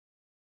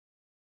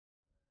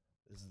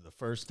This is the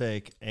first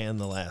take and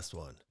the last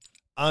one.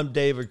 I'm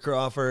David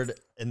Crawford,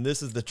 and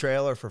this is the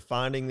trailer for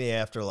Finding the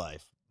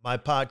Afterlife, my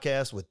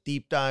podcast with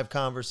deep dive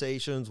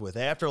conversations with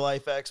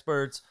afterlife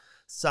experts,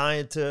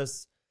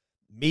 scientists,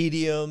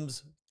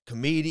 mediums,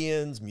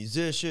 comedians,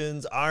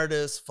 musicians,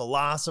 artists,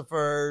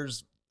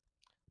 philosophers.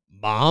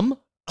 Mom?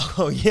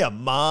 Oh, yeah,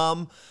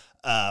 mom,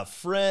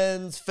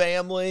 friends,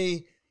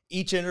 family.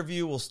 Each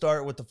interview will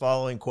start with the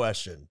following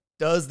question.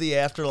 Does the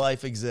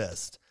afterlife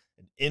exist?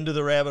 And into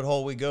the rabbit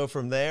hole we go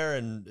from there,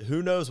 and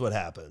who knows what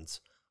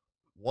happens.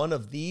 One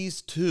of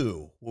these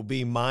two will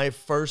be my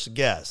first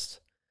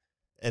guest,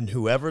 and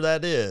whoever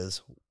that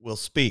is will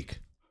speak.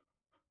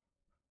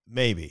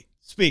 Maybe.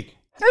 Speak.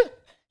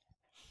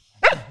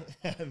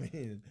 I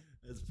mean,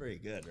 that's pretty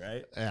good,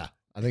 right? Yeah,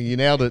 I think you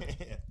nailed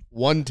it.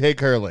 One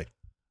take Hurley.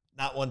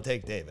 Not one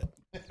take, David.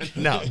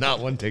 No, not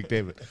one take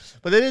David.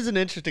 But it is an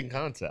interesting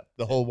concept,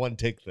 the whole one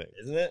take thing.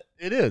 Isn't it?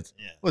 It is.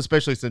 Yeah. Well,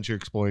 especially since you're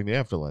exploring the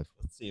afterlife.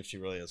 Let's see if she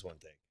really has one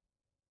take.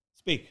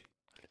 Speak.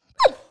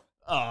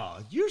 Oh,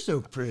 you're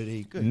so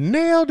pretty. Good.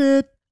 Nailed it.